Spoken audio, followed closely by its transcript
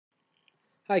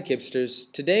Hi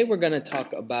Kipsters. Today we're going to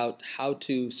talk about how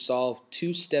to solve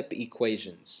two-step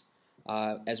equations.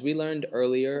 As we learned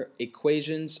earlier,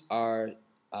 equations are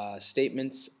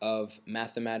statements of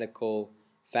mathematical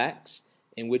facts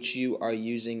in which you are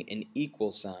using an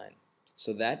equal sign.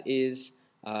 So that is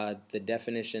the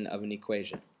definition of an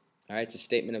equation. Alright, it's a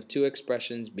statement of two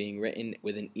expressions being written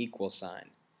with an equal sign.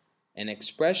 An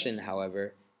expression,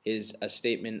 however, is a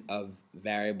statement of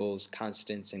variables,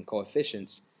 constants, and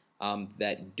coefficients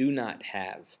that do not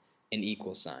have an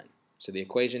equal sign. So the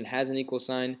equation has an equal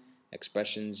sign,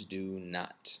 expressions do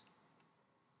not.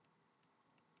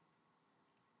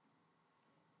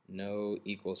 No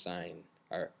equal sign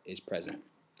is present.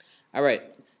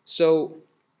 Alright, so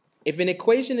if an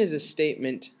equation is a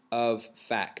statement of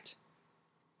fact,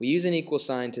 we use an equal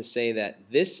sign to say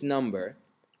that this number,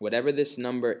 whatever this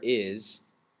number is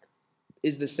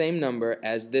the same number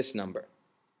as this number.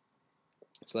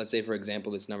 So let's say, for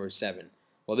example, this number is 7.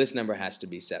 Well, this number has to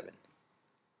be 7.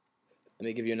 Let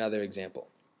me give you another example.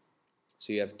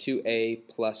 So you have 2a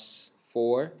plus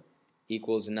 4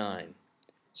 equals 9.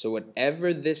 So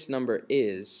whatever this number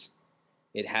is,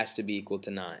 it has to be equal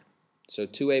to 9. So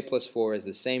 2a plus 4 is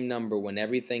the same number. When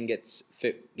everything gets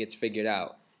figured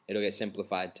out, it'll get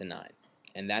simplified to 9.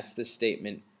 And that's the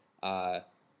statement that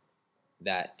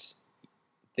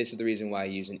this is the reason why I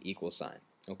use an equal sign.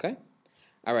 Okay?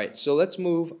 Alright, so let's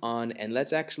move on and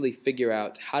let's actually figure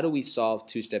out how do we solve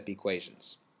two-step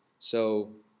equations.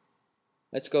 So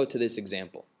let's go to this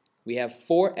example. We have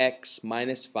 4x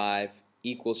minus 5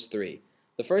 equals 3.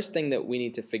 The first thing that we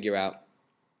need to figure out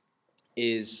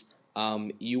is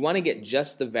you want to get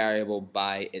just the variable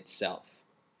by itself.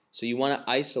 So you want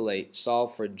to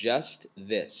solve for just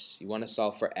this. You want to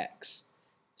solve for x.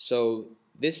 So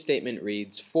this statement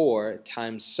reads 4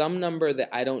 times some number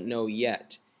that I don't know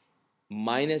yet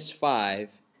minus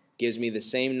 5 gives me the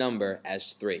same number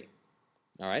as 3.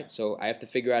 Alright, so I have to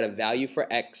figure out a value for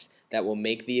x that will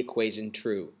make the equation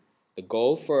true. The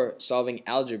goal for solving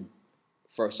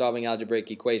algebraic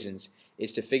equations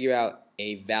is to figure out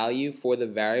a value for the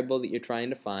variable that you're trying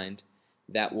to find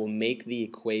that will make the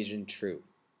equation true.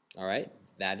 Alright,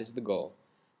 that is the goal.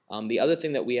 The other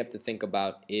thing that we have to think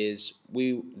about is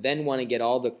we then want to get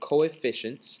all the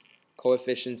coefficients.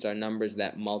 Coefficients are numbers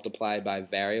that multiply by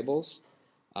variables,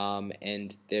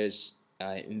 and there's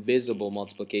invisible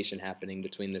multiplication happening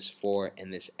between this 4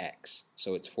 and this x.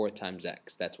 So it's 4 times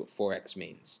x. That's what 4x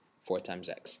means, 4 times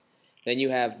x. Then you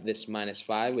have this minus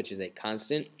 5, which is a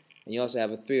constant, and you also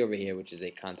have a 3 over here, which is a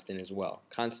constant as well.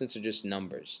 Constants are just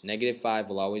numbers. Negative 5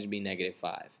 will always be negative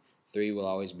 5. 3 will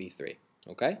always be 3.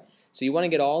 Okay? So you want to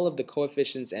get all of the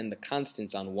coefficients and the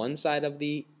constants on one side of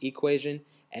the equation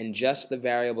and just the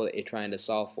variable that you're trying to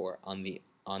solve for on the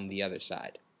other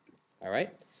side.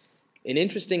 Alright? An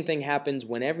interesting thing happens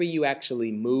whenever you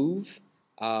actually move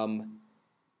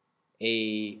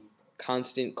a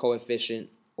constant, coefficient,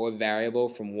 or variable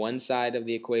from one side of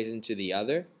the equation to the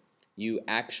other. You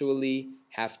actually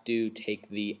have to take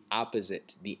the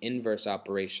opposite, the inverse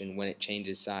operation when it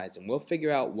changes sides, and we'll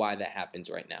figure out why that happens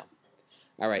right now.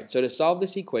 Alright, so to solve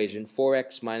this equation,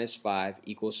 4x minus 5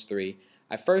 equals 3,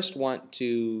 I first want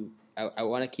to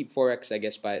keep 4x, I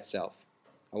guess, by itself.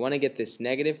 I want to get this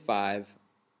negative 5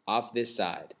 off this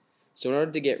side. So in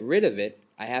order to get rid of it,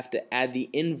 I have to add the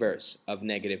inverse of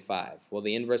negative 5. Well,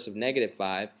 the inverse of negative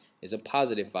 5 is a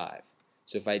positive 5.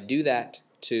 So if I do that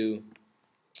to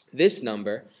this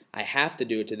number, I have to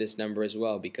do it to this number as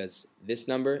well because this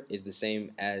number is the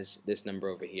same as this number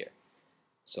over here.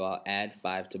 So I'll add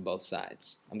 5 to both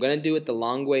sides. I'm going to do it the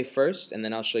long way first, and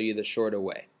then I'll show you the shorter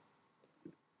way.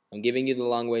 I'm giving you the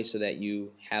long way so that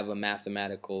you have a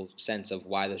mathematical sense of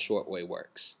why the short way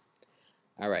works.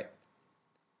 Alright.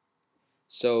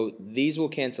 So these will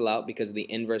cancel out because of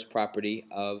the inverse property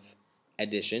of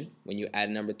addition. When you add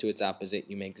a number to its opposite,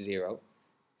 you make 0.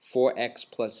 4x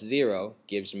plus 0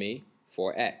 gives me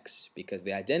 4x because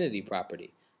the identity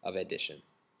property of addition.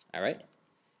 Alright?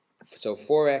 So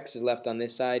 4x is left on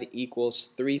this side equals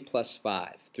 3 plus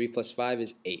 5. 3 plus 5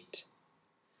 is 8.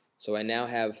 So I now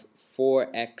have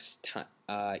 4x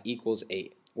equals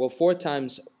 8. Well, 4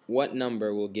 times what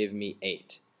number will give me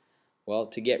 8? Well,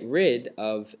 to get rid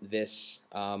of this,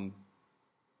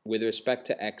 with respect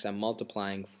to x, I'm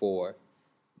multiplying x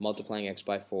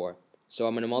by 4. So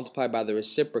I'm going to multiply by the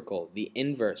reciprocal, the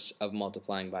inverse of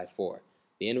multiplying by 4.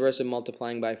 The inverse of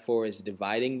multiplying by 4 is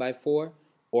dividing by 4,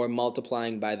 or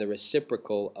multiplying by the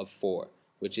reciprocal of 4,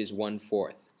 which is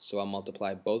 1/4. So I'll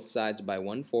multiply both sides by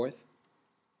 1/4.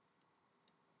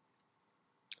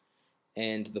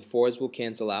 And the 4's will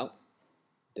cancel out.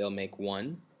 They'll make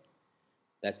 1.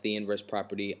 That's the inverse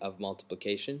property of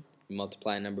multiplication. You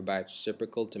multiply a number by its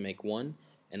reciprocal to make 1.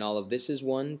 And all of this is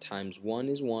 1 times 1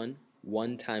 is 1.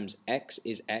 1 times x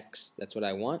is x. That's what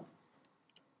I want.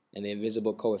 And the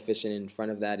invisible coefficient in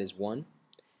front of that is 1.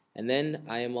 And then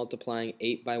I am multiplying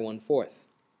 8 by 1/4.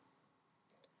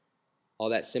 All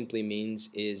that simply means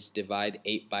is divide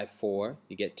 8 by 4,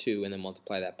 you get 2, and then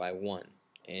multiply that by 1,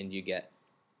 and you get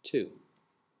 2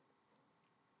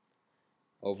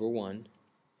 over 1,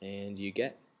 and you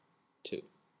get 2.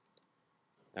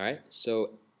 Alright,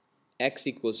 so x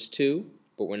equals 2,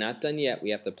 but we're not done yet.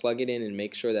 We have to plug it in and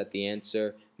make sure that the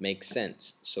answer makes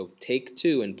sense. So take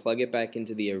 2 and plug it back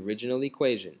into the original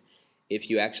equation. If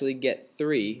you actually get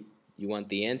 3, you want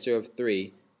the answer of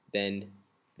 3, then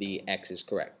the x is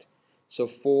correct. So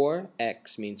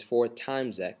 4x means 4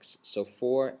 times x, so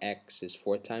 4x is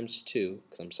 4 times 2,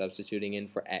 because I'm substituting in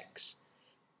for x,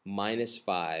 minus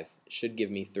 5 should give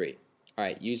me 3.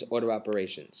 Alright, use order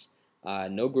operations.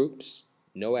 No groups,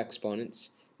 no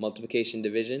exponents. Multiplication,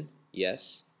 division,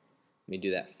 yes. Let me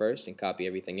do that first and copy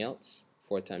everything else.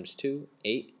 4 times 2,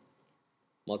 8.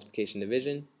 Multiplication,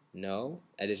 division, no.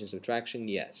 Addition, subtraction,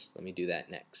 yes. Let me do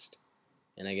that next.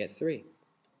 And I get 3.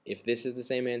 If this is the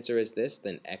same answer as this,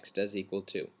 then x does equal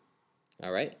 2.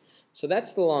 Alright, so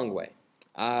that's the long way.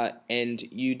 And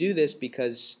you do this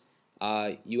because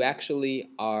you actually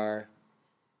are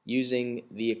using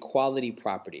the equality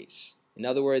properties. In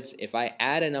other words, if I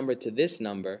add a number to this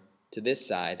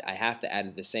side, I have to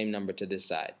add the same number to this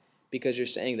side, because you're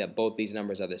saying that both these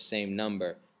numbers are the same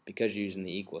number because you're using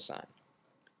the equal sign.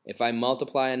 If I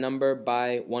multiply a number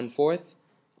by 1/4,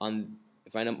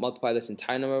 if I multiply this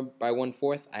entire number by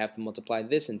 1/4, I have to multiply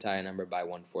this entire number by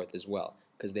 1/4 as well,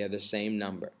 because they're the same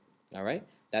number. Alright?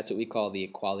 That's what we call the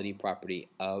equality property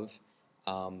of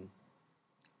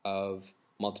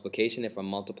multiplication if I'm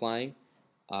multiplying,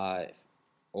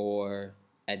 or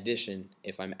addition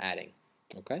if I'm adding.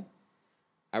 Okay?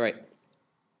 Alright.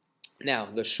 Now,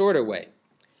 the shorter way.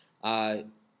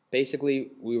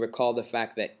 Basically, we recall the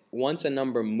fact that once a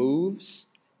number moves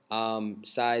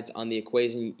sides on the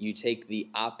equation, you take the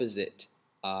opposite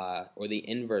or the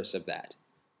inverse of that.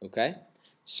 Okay?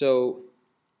 So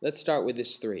let's start with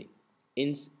this 3.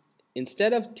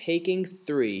 Instead of taking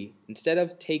 5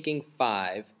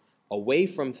 away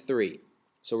from 3,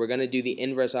 so we're going to do the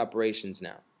inverse operations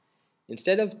now.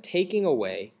 Instead of taking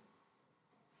away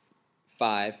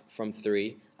 5 from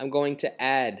 3, I'm going to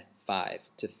add 5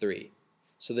 to 3.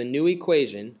 So the new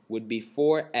equation would be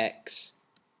 4x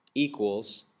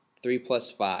equals 3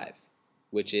 plus 5,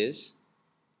 which is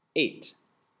 8.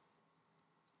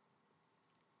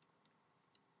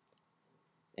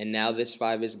 And now this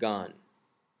 5 is gone.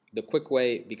 The quick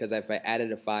way, because if I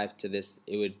added a 5 to this,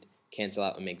 it would cancel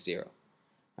out and make 0.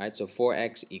 Alright, so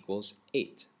 4x equals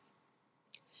 8.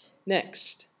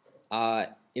 Next,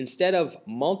 instead of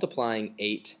multiplying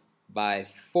 8 by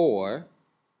 4,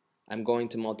 I'm going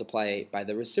to multiply 8 by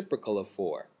the reciprocal of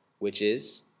 4, which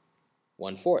is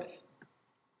 1/4.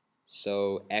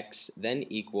 So x then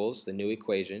equals, the new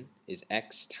equation is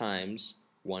x times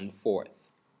 1/4.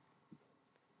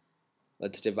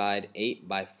 Let's divide 8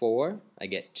 by 4. I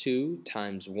get 2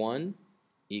 times 1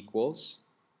 equals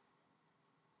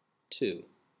 2.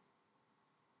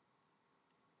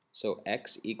 So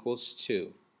x equals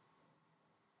 2.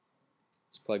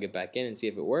 Let's plug it back in and see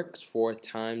if it works. 4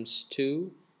 times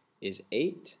 2 is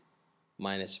 8,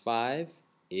 minus 5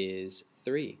 is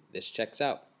 3. This checks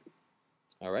out.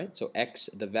 Alright, so x,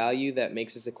 the value that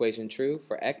makes this equation true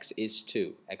for x is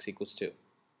 2. X equals 2.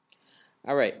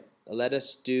 Alright, let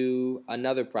us do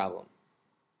another problem.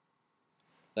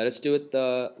 Let us do it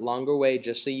the longer way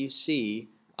just so you see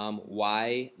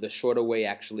why the shorter way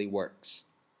actually works.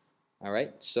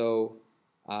 Alright, so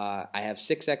I have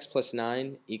 6x plus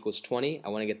 9 equals 20. I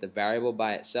want to get the variable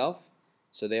by itself.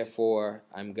 So therefore,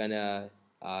 I'm going to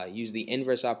use the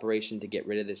inverse operation to get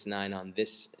rid of this 9 on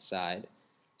this side.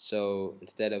 So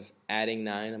instead of adding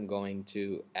 9, I'm going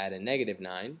to add a negative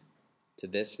 9 to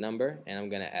this number, and I'm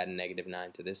going to add a negative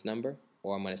 9 to this number,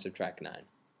 or I'm going to subtract 9.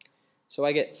 So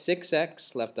I get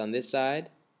 6x left on this side.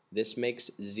 This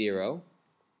makes 0,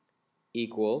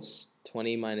 equals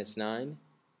 20 minus 9,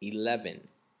 11.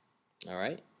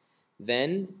 Alright?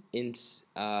 Then,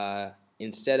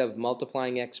 instead of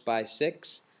multiplying x by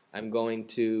 6, I'm going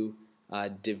to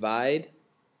divide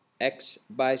x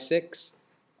by 6,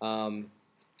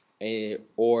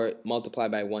 or multiply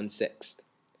by 1/6.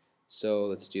 So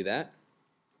let's do that.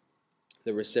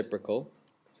 The reciprocal,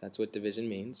 that's what division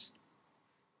means.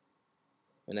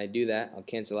 When I do that, I'll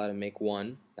cancel out and make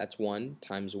 1. That's 1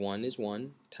 times 1 is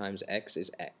 1 times x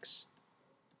is x.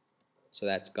 So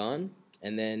that's gone.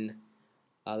 And then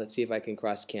let's see if I can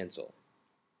cross cancel.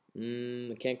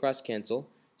 I can't cross cancel,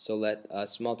 so let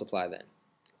us multiply then.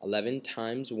 11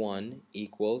 times 1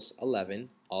 equals 11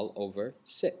 all over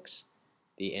 6.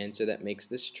 The answer that makes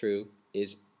this true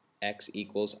is x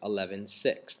equals 11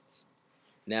 sixths.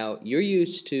 Now, you're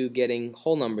used to getting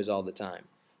whole numbers all the time,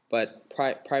 but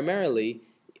primarily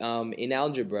in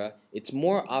algebra, it's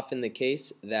more often the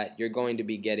case that you're going to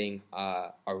be getting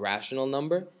a rational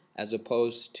number as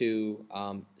opposed to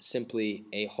simply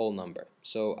a whole number.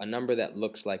 So a number that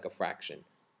looks like a fraction.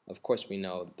 Of course, we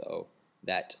know, though,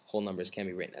 that whole numbers can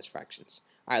be written as fractions.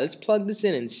 All right, let's plug this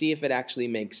in and see if it actually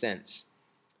makes sense.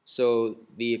 So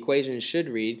the equation should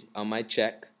read on my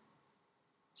check,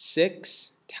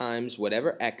 6 times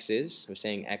whatever x is, we're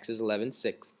saying x is 11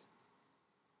 sixths,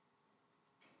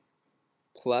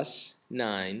 plus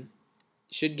 9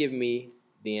 should give me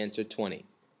the answer 20.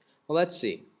 Well, let's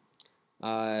see.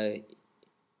 The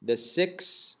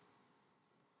 6,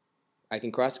 I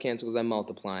can cross cancel because I'm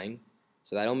multiplying,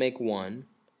 so that'll make 1.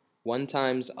 1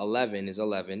 times 11 is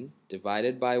 11,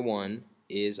 divided by 1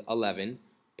 is 11,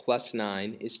 plus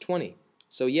 9 is 20.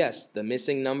 So yes, the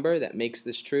missing number that makes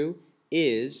this true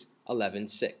is 11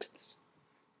 sixths.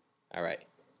 All right,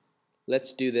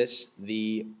 let's do this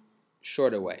the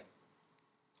shorter way.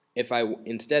 If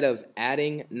instead of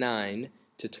adding 9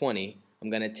 to 20, I'm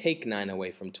going to take 9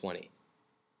 away from 20.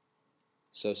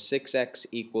 So 6x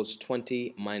equals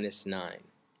 20 minus 9.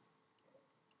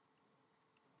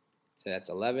 So that's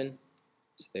 11.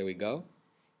 So there we go.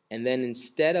 And then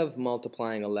instead of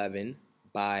multiplying 11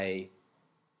 by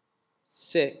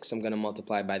 6, I'm going to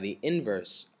multiply by the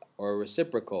inverse or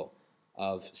reciprocal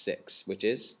of 6, which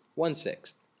is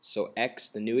 1/6. So x,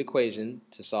 the new equation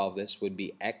to solve this, would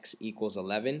be x equals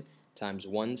 11 times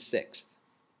 1/6.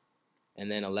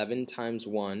 And then 11 times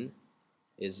 1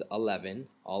 is 11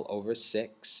 all over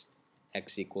 6.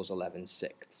 X equals 11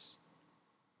 sixths.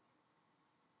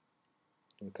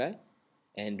 Okay?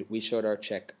 And we showed our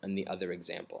check on the other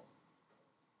example.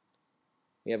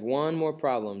 We have one more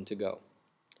problem to go.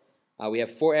 We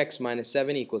have 4x minus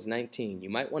 7 equals 19. You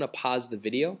might want to pause the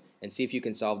video and see if you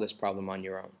can solve this problem on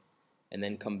your own. And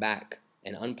then come back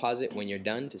and unpause it when you're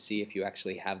done to see if you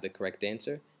actually have the correct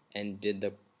answer and did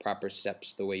the proper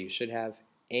steps the way you should have,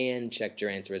 and checked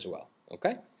your answer as well.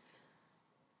 Okay?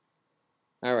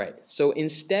 Alright, so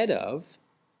instead of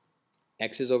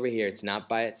x is over here, it's not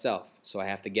by itself, so I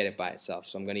have to get it by itself.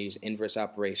 So I'm going to use inverse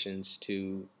operations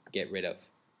to get rid of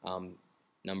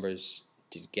numbers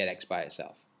to get x by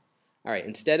itself. Alright,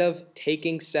 instead of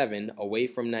taking 7 away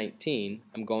from 19,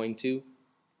 I'm going to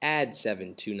add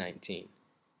 7 to 19.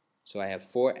 So I have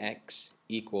 4x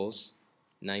equals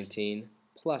 19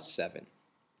 plus 7,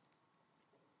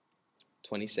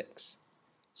 26.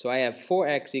 So I have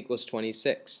 4x equals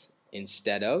 26.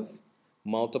 Instead of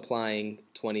multiplying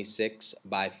 26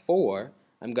 by 4,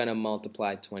 I'm going to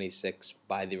multiply 26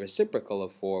 by the reciprocal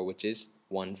of 4, which is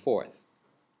 1/4.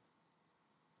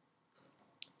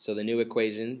 So the new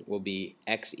equation will be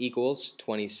x equals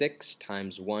 26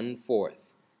 times 1/4.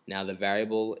 Now the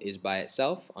variable is by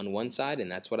itself on one side,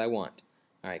 and that's what I want.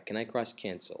 Alright, can I cross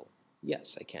cancel?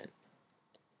 Yes, I can.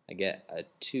 I get a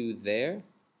 2 there.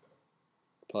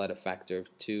 Pull out a factor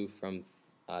of 2 from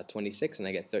 26, and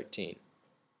I get 13.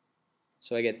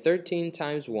 So I get 13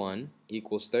 times 1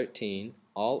 equals 13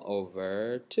 all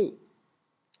over 2.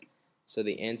 So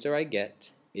the answer I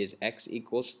get is x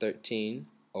equals 13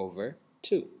 over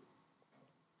 2.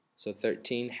 So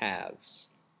 13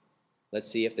 halves. Let's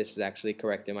see if this is actually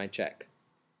correct in my check.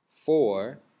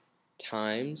 4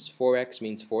 times 4x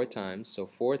means 4 times, so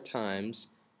 4 times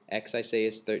x I say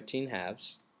is 13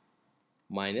 halves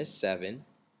minus 7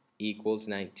 equals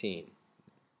 19.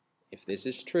 If this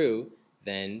is true,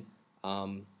 then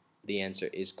the answer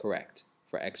is correct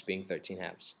for x being 13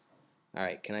 halves.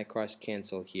 Alright, can I cross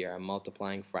cancel here? I'm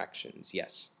multiplying fractions.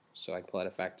 Yes. So I pull out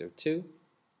a factor of 2.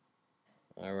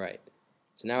 Alright.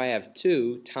 So now I have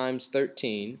 2 times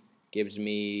 13 gives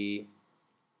me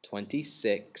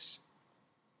 26.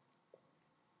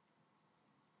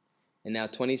 And now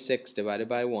 26 divided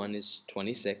by 1 is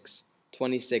 26.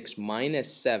 26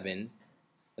 minus 7,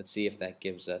 let's see if that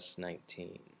gives us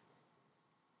 19.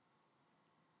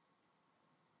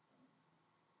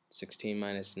 16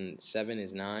 minus 7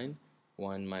 is 9.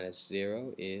 1 minus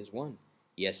 0 is 1.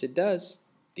 Yes, it does.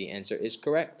 The answer is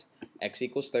correct. X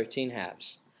equals 13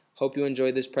 halves. Hope you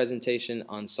enjoyed this presentation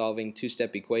on solving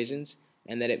two-step equations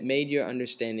and that it made your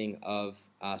understanding of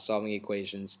solving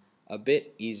equations a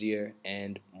bit easier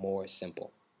and more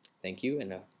simple. Thank you,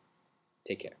 and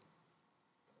take care.